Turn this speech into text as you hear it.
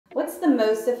What's the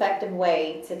most effective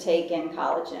way to take in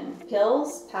collagen?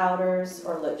 Pills, powders,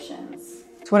 or lotions?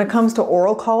 So when it comes to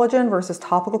oral collagen versus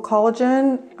topical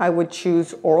collagen, I would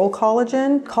choose oral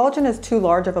collagen. Collagen is too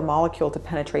large of a molecule to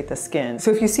penetrate the skin.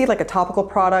 So if you see like a topical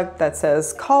product that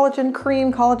says collagen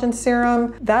cream, collagen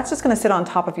serum, that's just gonna sit on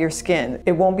top of your skin.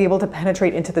 It won't be able to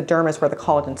penetrate into the dermis where the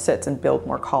collagen sits and build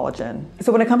more collagen.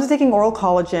 So when it comes to taking oral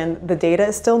collagen, the data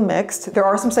is still mixed. There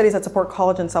are some studies that support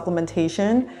collagen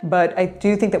supplementation, but I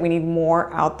do think that we need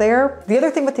more out there. The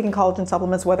other thing with taking collagen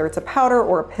supplements, whether it's a powder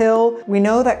or a pill, we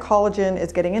know that collagen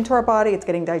is getting into our body, it's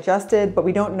getting digested, but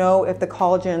we don't know if the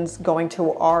collagen's going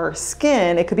to our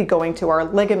skin. It could be going to our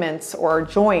ligaments or our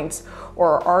joints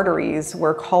or our arteries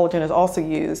where collagen is also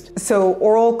used. So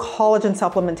oral collagen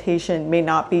supplementation may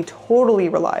not be totally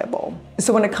reliable.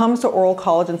 So when it comes to oral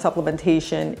collagen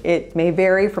supplementation, it may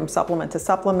vary from supplement to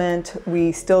supplement.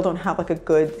 We still don't have like a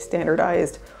good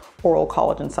standardized oral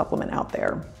collagen supplement out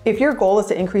there. If your goal is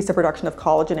to increase the production of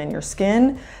collagen in your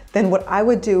skin, then what I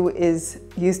would do is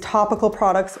use topical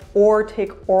products or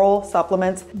take oral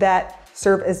supplements that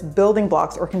serve as building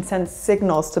blocks or can send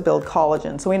signals to build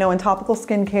collagen. So we know in topical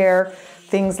skincare,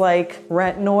 things like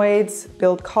retinoids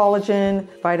build collagen,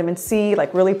 vitamin C,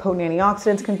 like really potent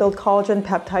antioxidants can build collagen,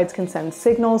 peptides can send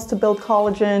signals to build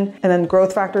collagen, and then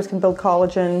growth factors can build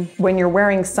collagen. When you're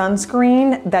wearing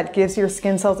sunscreen, that gives your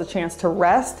skin cells a chance to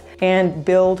rest and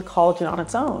build collagen on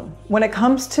its own. When it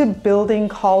comes to building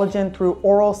collagen through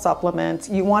oral supplements,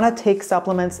 you wanna take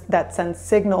supplements that send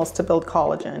signals to build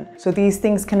collagen. So these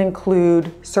things can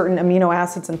include certain amino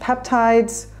acids and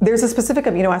peptides. There's a specific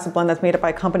amino acid blend that's made up by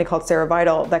a company called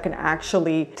Cerevital that can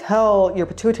actually tell your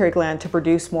pituitary gland to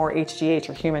produce more HGH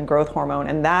or human growth hormone,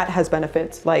 and that has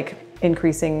benefits like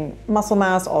increasing muscle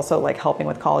mass, also like helping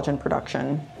with collagen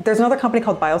production. There's another company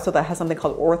called Biosil that has something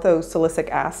called orthosilicic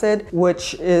acid,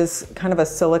 which is kind of a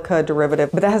silica derivative,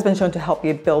 but that has been shown to help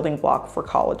be a building block for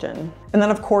collagen. And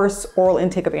then of course, oral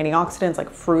intake of antioxidants like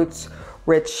fruits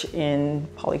rich in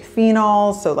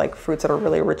polyphenols, so like fruits that are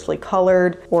really richly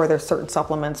colored, or there's certain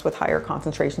supplements with higher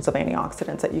concentrations of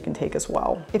antioxidants that you can take as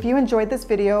well. If you enjoyed this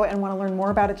video and want to learn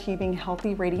more about achieving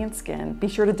healthy, radiant skin, be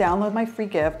sure to download my free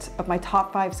gift of my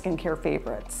top 5 skincare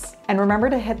favorites. And remember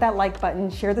to hit that like button,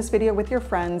 share this video with your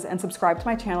friends, and subscribe to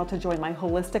my channel to join my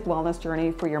holistic wellness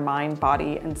journey for your mind,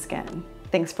 body, and skin.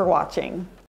 Thanks for watching.